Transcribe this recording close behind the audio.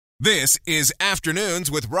This is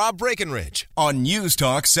Afternoons with Rob Breckenridge on News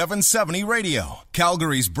Talk 770 Radio,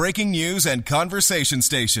 Calgary's breaking news and conversation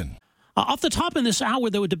station. Off the top in this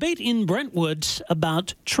hour, there was debate in Brentwood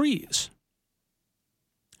about trees.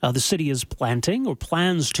 The city is planting or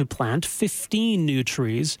plans to plant 15 new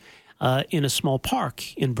trees in a small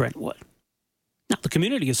park in Brentwood. Now, the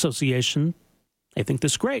community association, they think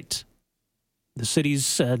this is great. The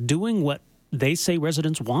city's doing what they say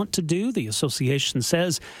residents want to do. The association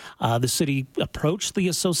says the city approached the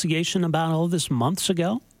association about all of this months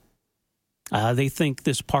ago. They think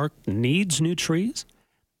this park needs new trees.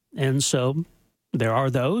 And so there are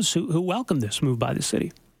those who welcome this move by the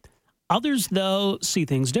city. Others, though, see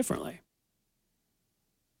things differently.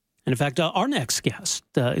 And in fact, our next guest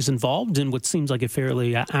is involved in what seems like a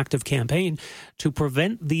fairly active campaign to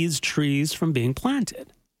prevent these trees from being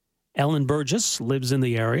planted. Ellen Burgess lives in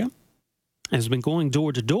the area, has been going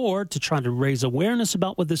door to door to try to raise awareness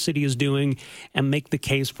about what the city is doing and make the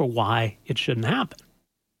case for why it shouldn't happen.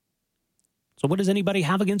 So what does anybody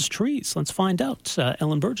have against trees? Let's find out.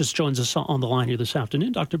 Ellen Burgess joins us on the line here this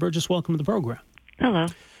afternoon. Dr. Burgess, welcome to the program. Hello.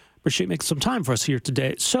 Appreciate making some time for us here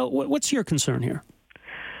today. So what's your concern here?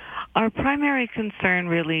 Our primary concern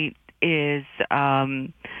really is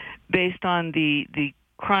based on the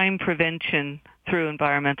crime prevention through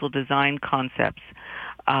environmental design concepts.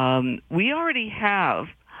 We already have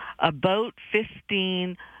about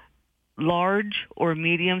 15 large or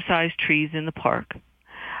medium-sized trees in the park,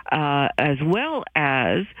 as well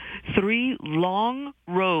as 3 long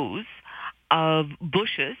rows of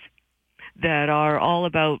bushes that are all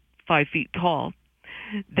about 5 feet tall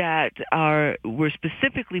that were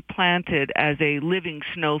specifically planted as a living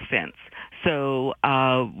snow fence. So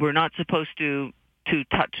we're not supposed to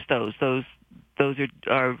touch those. Those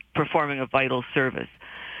are performing a vital service.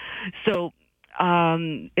 So,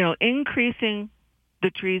 increasing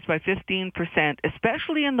the trees by 15%,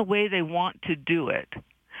 especially in the way they want to do it,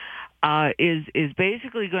 is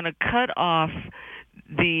basically going to cut off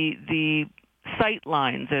the sight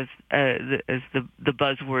lines, as the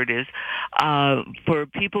buzzword is, for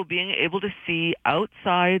people being able to see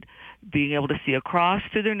outside, being able to see across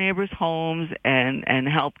to their neighbors' homes, and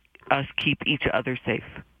help us keep each other safe.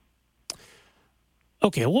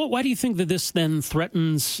 Okay, well, why do you think that this then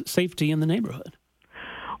threatens safety in the neighborhood?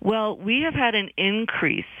 Well, we have had an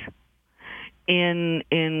increase in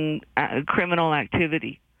criminal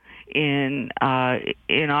activity in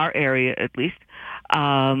our area, at least,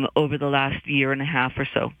 over the last year and a half or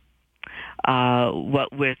so.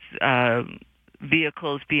 What with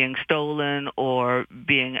vehicles being stolen or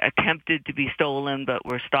being attempted to be stolen, but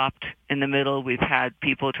were stopped in the middle. We've had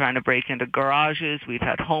people trying to break into garages. We've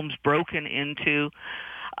had homes broken into.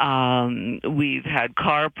 We've had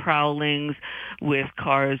car prowlings with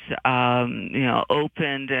cars,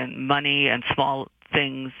 opened and money and small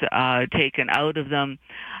things taken out of them.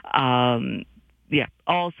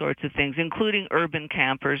 All sorts of things, including urban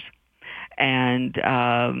campers. And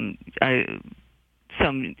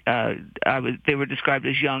they were described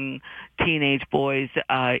as young teenage boys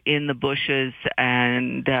in the bushes,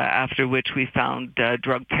 and after which we found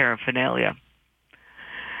drug paraphernalia.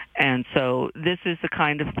 And so this is the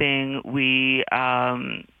kind of thing we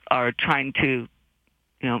are trying to,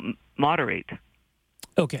 moderate.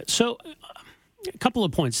 Okay, so a couple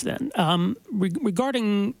of points then.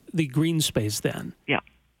 Regarding the green space then. Yeah.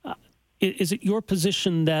 Is it your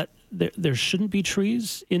position that there shouldn't be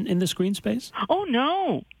trees in this green space? Oh,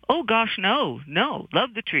 no. Oh, gosh, no.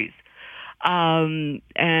 Love the trees. And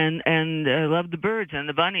love the birds and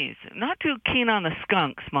the bunnies. Not too keen on the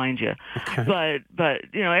skunks, mind you. Okay. But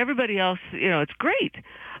everybody else, it's great.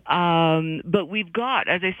 But we've got,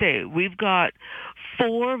 as I say,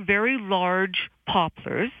 4 very large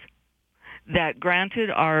poplars that,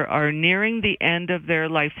 granted, are nearing the end of their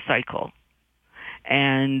life cycle.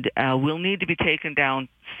 And will need to be taken down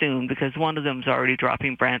soon because one of them is already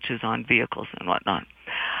dropping branches on vehicles and whatnot.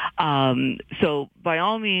 So by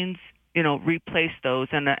all means, replace those.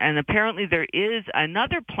 And apparently there is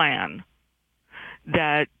another plan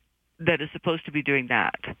that is supposed to be doing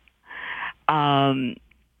that. And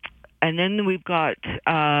then we've got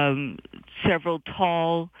several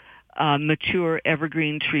tall, mature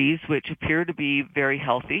evergreen trees, which appear to be very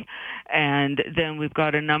healthy. And then we've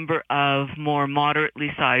got a number of more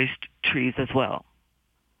moderately sized trees as well.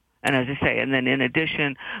 And as I say, and then in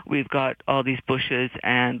addition, we've got all these bushes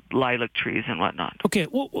and lilac trees and whatnot. Okay,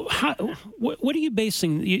 well, what are you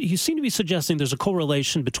basing? You seem to be suggesting there's a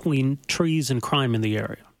correlation between trees and crime in the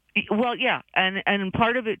area. Well, yeah, and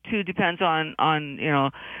part of it too depends on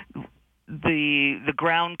the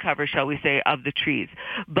ground cover, shall we say, of the trees.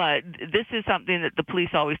 But this is something that the police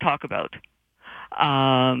always talk about.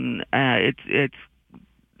 It's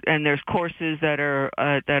and there's courses that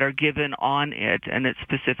are given on it, and it's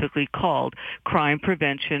specifically called Crime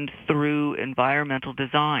Prevention Through Environmental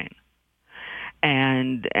Design.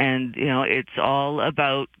 And it's all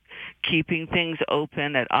about keeping things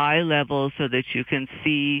open at eye level so that you can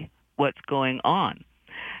see what's going on.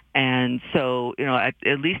 And so,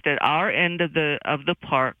 at least at our end of the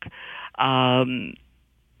park,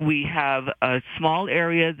 we have a small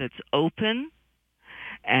area that's open,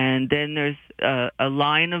 and then there's a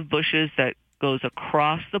line of bushes that goes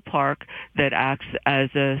across the park that acts as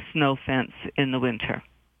a snow fence in the winter.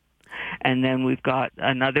 And then we've got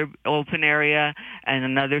another open area and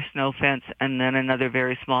another snow fence and then another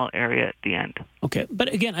very small area at the end. Okay.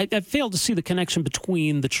 But again, I failed to see the connection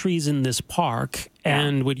between the trees in this park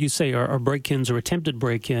and what you say are break-ins or attempted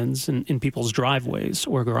break-ins in people's driveways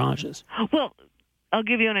or garages. Well, I'll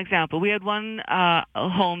give you an example. We had one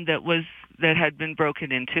home that had been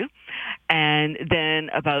broken into, and then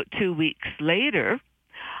about 2 weeks later,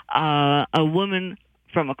 a woman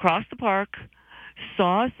from across the park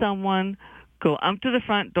saw someone go up to the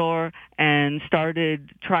front door and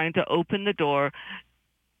started trying to open the door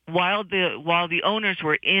while the owners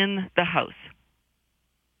were in the house.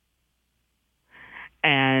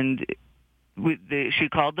 And she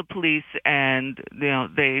called the police, and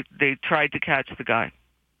they tried to catch the guy.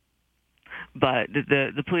 But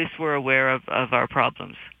the police were aware of our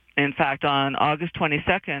problems. In fact, on August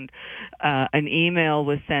 22nd, an email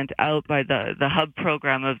was sent out by the hub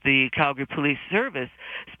program of the Calgary Police Service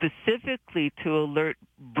specifically to alert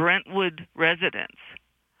Brentwood residents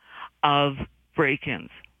of break-ins,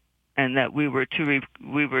 and that we were to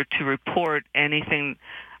report anything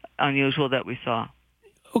unusual that we saw.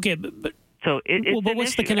 Okay, but so but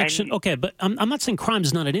what's the connection? Okay, but I'm not saying crime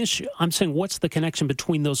is not an issue. I'm saying what's the connection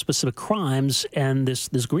between those specific crimes and this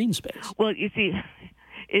green space? Well, you see,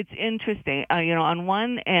 it's interesting. On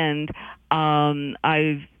one end,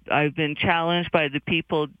 I've been challenged by the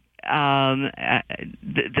people,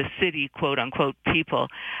 the city, quote unquote, people,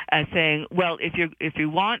 as saying, well, if you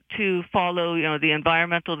want to follow, the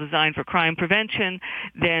environmental design for crime prevention,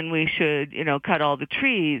 then we should, cut all the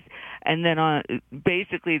trees. And then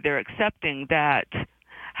basically they're accepting that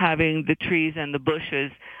having the trees and the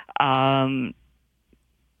bushes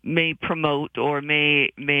may promote or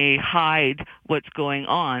may hide what's going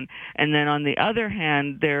on. And then on the other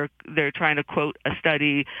hand, they're trying to quote a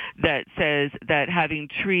study that says that having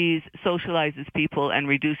trees socializes people and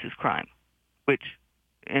reduces crime, which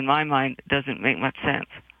in my mind doesn't make much sense.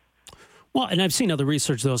 Well, and I've seen other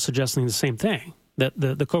research, though, suggesting the same thing, that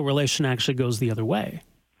the correlation actually goes the other way.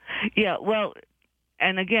 Yeah, well,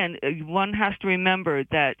 and again, one has to remember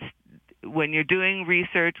that when you're doing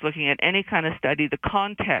research, looking at any kind of study, the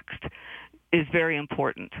context is very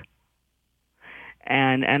important.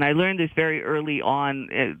 And I learned this very early on,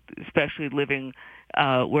 especially living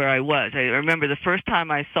where I was. I remember the first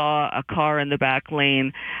time I saw a car in the back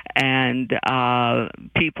lane and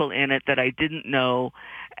people in it that I didn't know,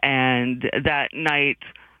 and that night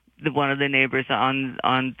one of the neighbors on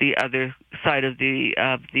the other side of the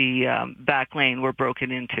back lane were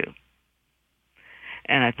broken into.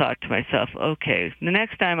 And I thought to myself, okay, the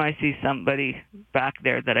next time I see somebody back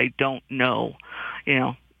there that I don't know,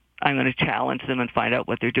 I'm going to challenge them and find out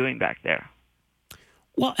what they're doing back there.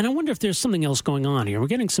 Well, and I wonder if there's something else going on here. We're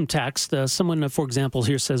getting some text. Someone, for example,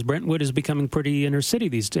 here says Brentwood is becoming pretty inner city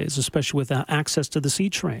these days, especially with access to the C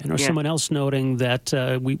train. Or someone else noting that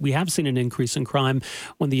we have seen an increase in crime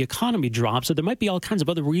when the economy drops. So there might be all kinds of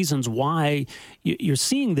other reasons why you're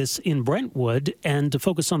seeing this in Brentwood, and to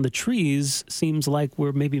focus on the trees seems like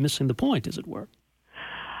we're maybe missing the point, as it were.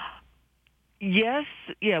 Yes,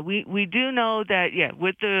 we do know that,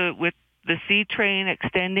 with the C train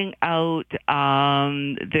extending out,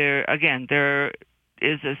 there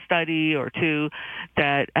is a study or two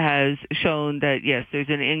that has shown that, yes, there's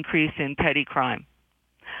an increase in petty crime.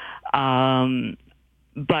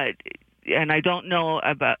 But I don't know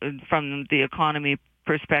about, from the economy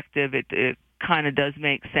perspective, it kind of does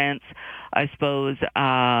make sense, I suppose,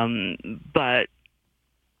 but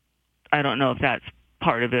I don't know if that's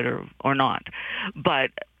part of it or not. But,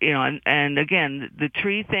 and again, the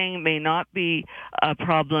tree thing may not be a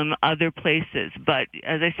problem other places. But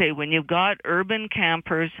as I say, when you've got urban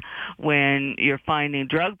campers, when you're finding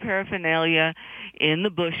drug paraphernalia in the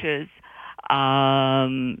bushes,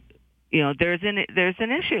 there's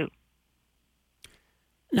an issue.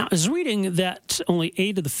 Now, I was reading that only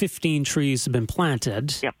 8 of the 15 trees have been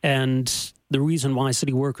planted, yep. And the reason why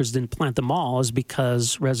city workers didn't plant them all is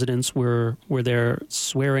because residents were there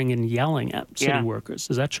swearing and yelling at city workers.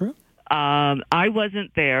 Is that true? I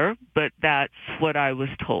wasn't there, but that's what I was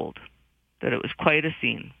told, that it was quite a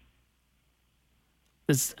scene.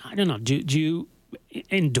 I don't know. Do you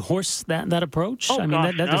endorse that approach? Oh, I mean,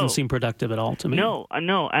 gosh, that no. doesn't seem productive at all to me. No,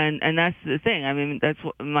 and that's the thing. I mean, that's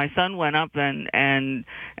what my son went up and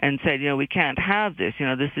said, we can't have this.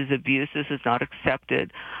 This is abuse. This is not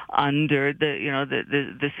accepted under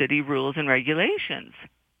the city rules and regulations.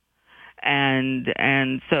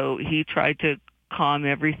 And so he tried to calm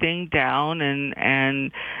everything down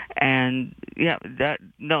and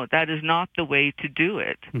that is not the way to do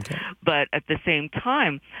it. Okay. But at the same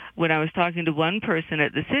time, when I was talking to one person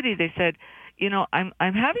at the city, they said, I'm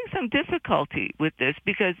having some difficulty with this,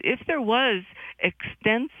 because if there was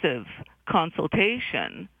extensive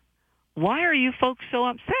consultation, why are you folks so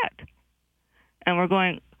upset? And we're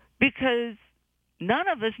going, because none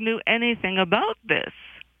of us knew anything about this.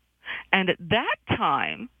 And at that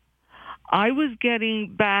time, I was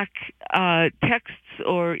getting back texts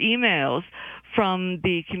or emails from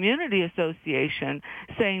the community association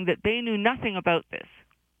saying that they knew nothing about this,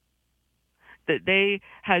 that they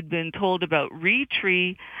had been told about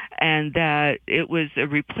retree and that it was a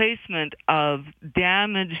replacement of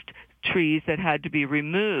damaged trees that had to be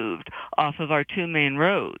removed off of our two main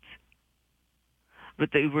roads.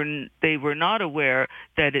 But they were not aware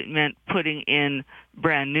that it meant putting in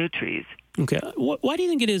brand new trees. Okay. Why do you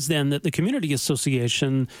think it is then that the community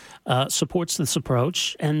association supports this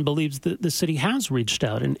approach and believes that the city has reached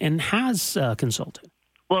out and has consulted?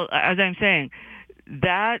 Well, as I'm saying,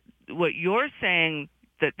 that what you're saying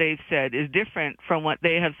that they've said is different from what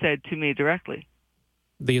they have said to me directly.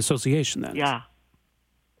 The association, then? Yeah.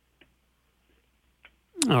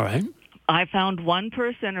 All right. I found one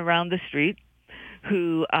person around the street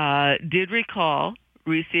who did recall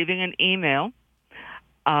receiving an email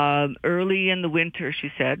early in the winter,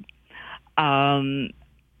 she said,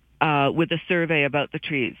 with a survey about the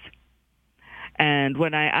trees. And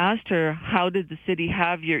when I asked her, how did the city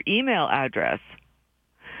have your email address,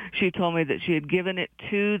 she told me that she had given it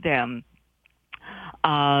to them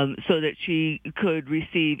so that she could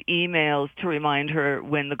receive emails to remind her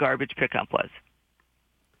when the garbage pickup was.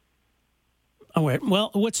 All right.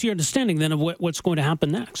 Well, what's your understanding then of what's going to happen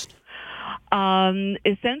next?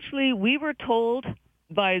 Essentially, we were told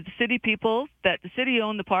by the city people that the city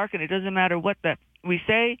owned the park, and it doesn't matter what that we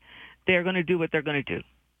say, they're going to do what they're going to do.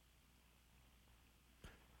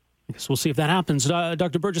 I guess we'll see if that happens.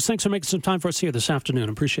 Dr. Burgess, thanks for making some time for us here this afternoon.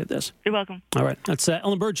 I appreciate this. You're welcome. All right. That's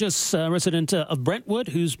Ellen Burgess, resident of Brentwood,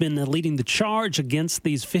 who's been leading the charge against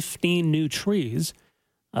these 15 new trees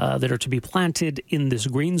that are to be planted in this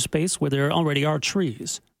green space where there already are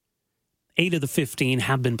trees. 8 of the 15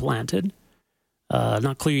 have been planted.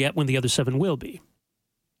 Not clear yet when the other 7 will be.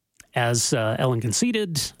 As Ellen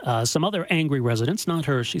conceded, some other angry residents, not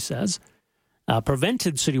her, she says,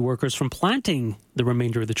 prevented city workers from planting the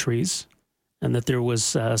remainder of the trees, and that there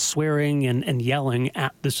was swearing and yelling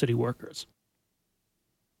at the city workers.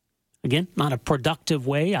 Again, not a productive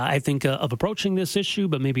way, I think, of approaching this issue,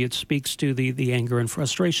 but maybe it speaks to the anger and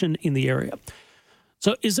frustration in the area.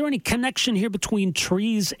 So is there any connection here between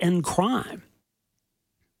trees and crime?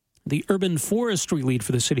 The urban forestry lead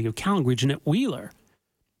for the city of Calgary, Jeanette Wheeler,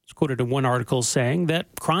 is quoted in one article saying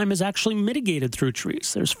that crime is actually mitigated through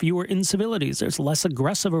trees. There's fewer incivilities. There's less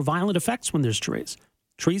aggressive or violent effects when there's trees.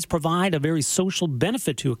 Trees provide a very social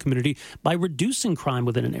benefit to a community by reducing crime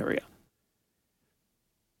within an area.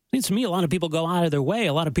 It seems to me a lot of people go out of their way.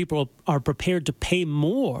 A lot of people are prepared to pay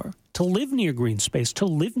more to live near green space, to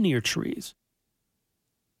live near trees.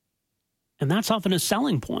 And that's often a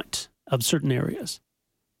selling point of certain areas.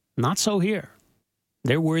 Not so here.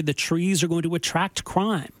 They're worried the trees are going to attract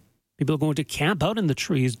crime. People are going to camp out in the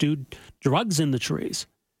trees, do drugs in the trees,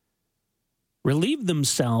 relieve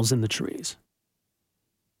themselves in the trees,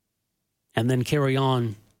 and then carry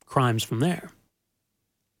on crimes from there.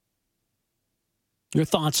 Your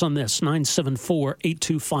thoughts on this?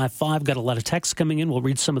 974-8255. Got a lot of texts coming in. We'll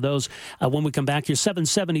read some of those when we come back here.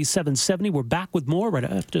 770-770. We're back with more right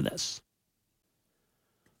after this.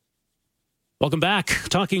 Welcome back.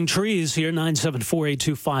 Talking Trees here,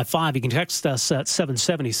 974-8255. You can text us at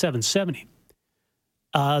 770-770.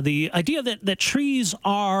 The idea that trees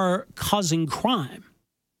are causing crime,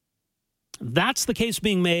 that's the case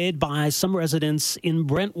being made by some residents in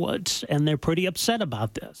Brentwood, and they're pretty upset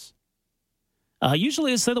about this.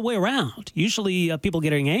 Usually it's the other way around. Usually people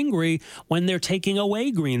getting angry when they're taking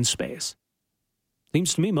away green space.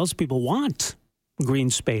 Seems to me most people want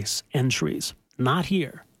green space and trees. Not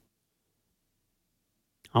here.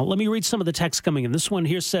 Let me read some of the text coming in. This one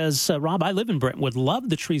here says, Rob, I live in Brentwood. Love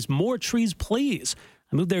the trees. More trees, please.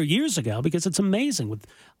 I moved there years ago because it's amazing with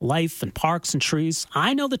life and parks and trees.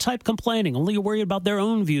 I know the type complaining, only worried about their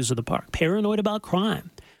own views of the park, paranoid about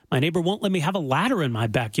crime. My neighbor won't let me have a ladder in my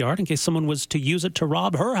backyard in case someone was to use it to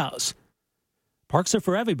rob her house. Parks are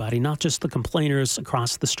for everybody, not just the complainers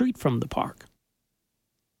across the street from the park.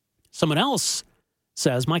 Someone else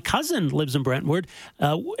says, my cousin lives in Brentwood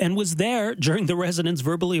and was there during the residents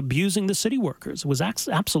verbally abusing the city workers. It was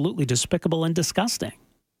absolutely despicable and disgusting.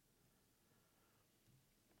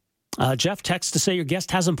 Jeff texts to say your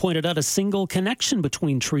guest hasn't pointed out a single connection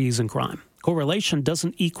between trees and crime. Correlation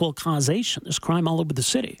doesn't equal causation. There's crime all over the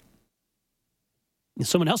city. And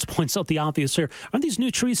someone else points out the obvious here. Aren't these new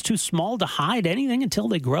trees too small to hide anything until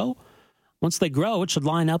they grow? Once they grow, it should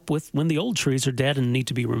line up with when the old trees are dead and need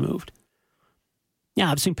to be removed. Yeah,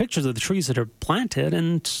 I've seen pictures of the trees that are planted,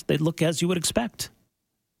 and they look as you would expect.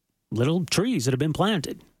 Little trees that have been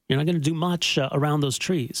planted. You're not going to do much around those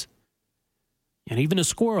trees. And even a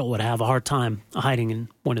squirrel would have a hard time hiding in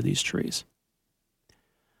one of these trees.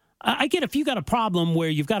 I get if you got a problem where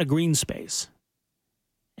you've got a green space,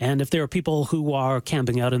 and if there are people who are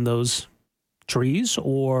camping out in those trees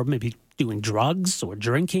or maybe doing drugs or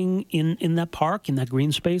drinking in that park, in that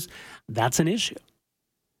green space, that's an issue.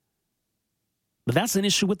 But that's an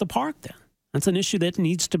issue with the park then. That's an issue that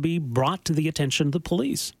needs to be brought to the attention of the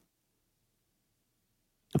police.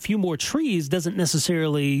 A few more trees doesn't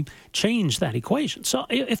necessarily change that equation. So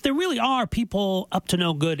if there really are people up to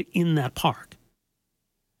no good in that park,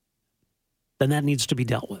 then that needs to be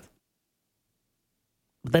dealt with.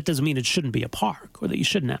 But that doesn't mean it shouldn't be a park or that you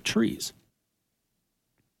shouldn't have trees.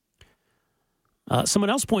 Someone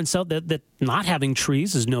else points out that not having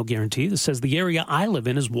trees is no guarantee. This says the area I live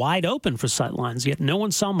in is wide open for sightlines, yet no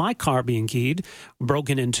one saw my car being keyed,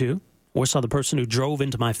 broken into, or saw the person who drove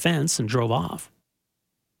into my fence and drove off.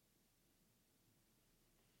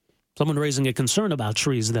 Someone raising a concern about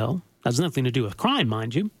trees, though, has nothing to do with crime,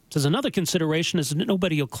 mind you. Says another consideration is that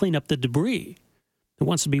nobody will clean up the debris. Who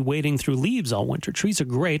wants to be wading through leaves all winter? Trees are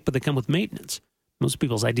great, but they come with maintenance. Most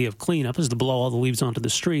people's idea of cleanup is to blow all the leaves onto the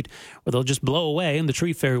street, or they'll just blow away and the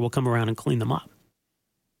tree fairy will come around and clean them up.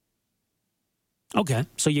 Okay,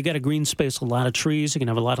 so you got a green space, a lot of trees. You can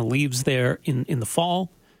have a lot of leaves there in the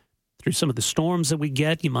fall. Through some of the storms that we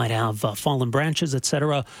get, you might have fallen branches,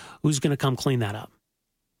 etc. Who's going to come clean that up?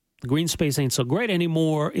 The green space ain't so great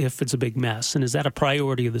anymore if it's a big mess. And is that a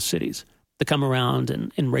priority of the cities to come around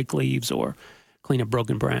and rake leaves or clean up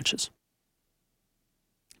broken branches?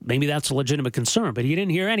 Maybe that's a legitimate concern, but you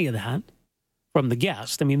didn't hear any of that from the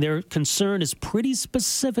guest. I mean, their concern is pretty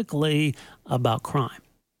specifically about crime.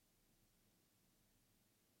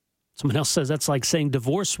 Someone else says that's like saying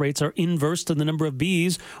divorce rates are inverse to the number of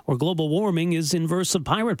bees or global warming is inverse of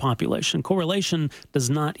pirate population. Correlation does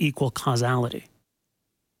not equal causality.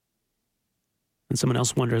 And someone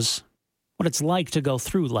else wonders what it's like to go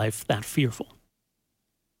through life that fearful.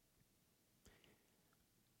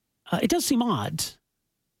 It does seem odd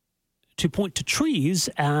to point to trees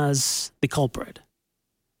as the culprit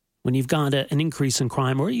when you've got an increase in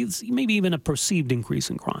crime or maybe even a perceived increase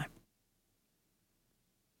in crime.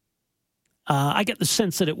 I get the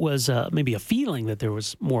sense that it was maybe a feeling that there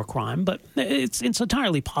was more crime, but it's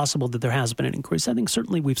entirely possible that there has been an increase. I think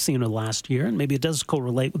certainly we've seen in the last year, and maybe it does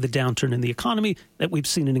correlate with the downturn in the economy, that we've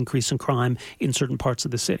seen an increase in crime in certain parts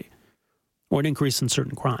of the city or an increase in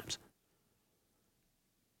certain crimes.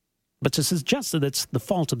 But to suggest that it's the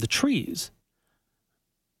fault of the trees,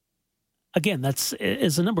 again, that's,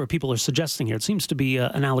 as a number of people are suggesting here, it seems to be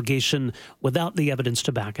an allegation without the evidence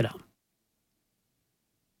to back it up.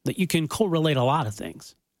 That you can correlate a lot of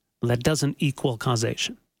things. That doesn't equal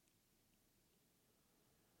causation.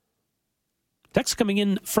 Text coming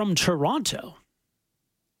in from Toronto.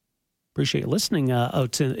 Appreciate you listening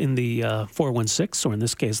out in the 416, or in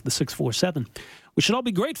this case, the 647. We should all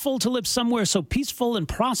be grateful to live somewhere so peaceful and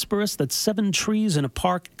prosperous that 7 trees in a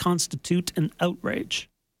park constitute an outrage.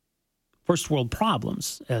 First world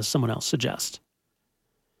problems, as someone else suggests.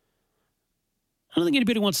 I don't think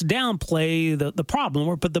anybody wants to downplay the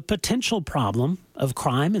problem, but the potential problem of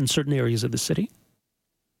crime in certain areas of the city.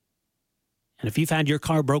 And if you've had your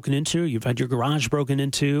car broken into, you've had your garage broken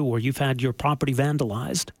into, or you've had your property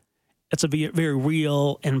vandalized, it's a very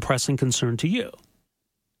real and pressing concern to you.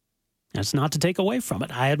 That's not to take away from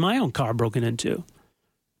it. I had my own car broken into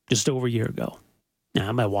just over a year ago.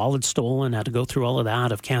 Now, my wallet stolen, had to go through all of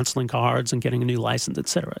that of canceling cards and getting a new license,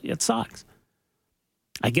 etc. It sucks.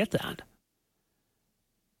 I get that.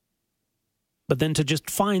 But then to just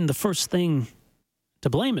find the first thing to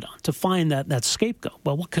blame it on, to find that scapegoat.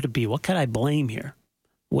 Well, what could it be? What could I blame here?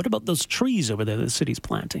 What about those trees over there that the city's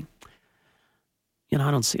planting? I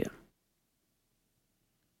don't see it.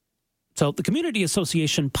 So the community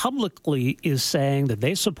association publicly is saying that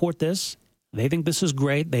they support this. They think this is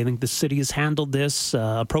great. They think the city has handled this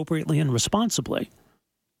appropriately and responsibly.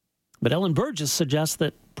 But Ellen Burgess suggests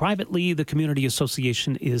that privately the community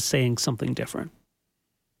association is saying something different.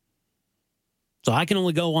 So I can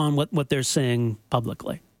only go on what they're saying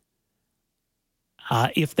publicly.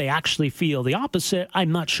 If they actually feel the opposite,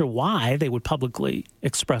 I'm not sure why they would publicly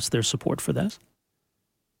express their support for this.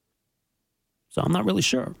 So I'm not really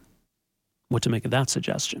sure what to make of that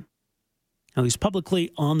suggestion. At least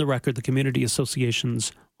publicly on the record, the community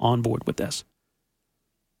association's on board with this.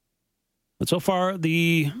 But so far,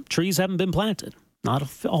 the trees haven't been planted,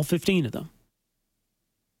 not all 15 of them.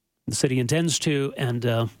 The city intends to,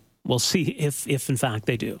 and we'll see if in fact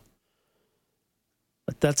they do.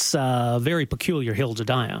 But that's a very peculiar hill to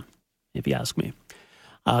die on, if you ask me.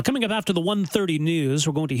 Coming up after the 1:30 news,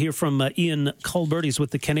 we're going to hear from Ian Culbertis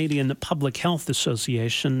with the Canadian Public Health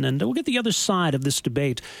Association, and we'll get the other side of this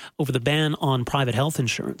debate over the ban on private health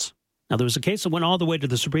insurance. Now, there was a case that went all the way to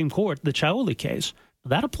the Supreme Court, the Chaoli case.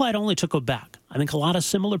 That applied only to Quebec. I think a lot of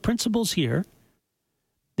similar principles here.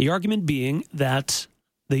 The argument being that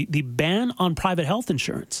the ban on private health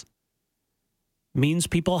insurance means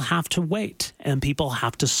people have to wait and people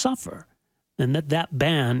have to suffer, and that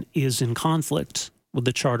ban is in conflict with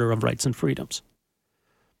the Charter of Rights and Freedoms.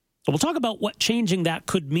 So we'll talk about what changing that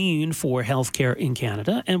could mean for healthcare in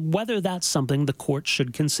Canada and whether that's something the court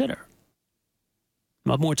should consider.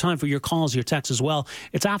 We'll have more time for your calls, your texts as well.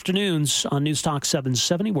 It's Afternoons on News Talk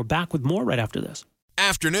 770. We're back with more right after this.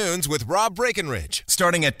 Afternoons with Rob Breckenridge,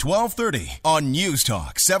 starting at 12:30 on News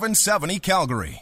Talk 770 Calgary.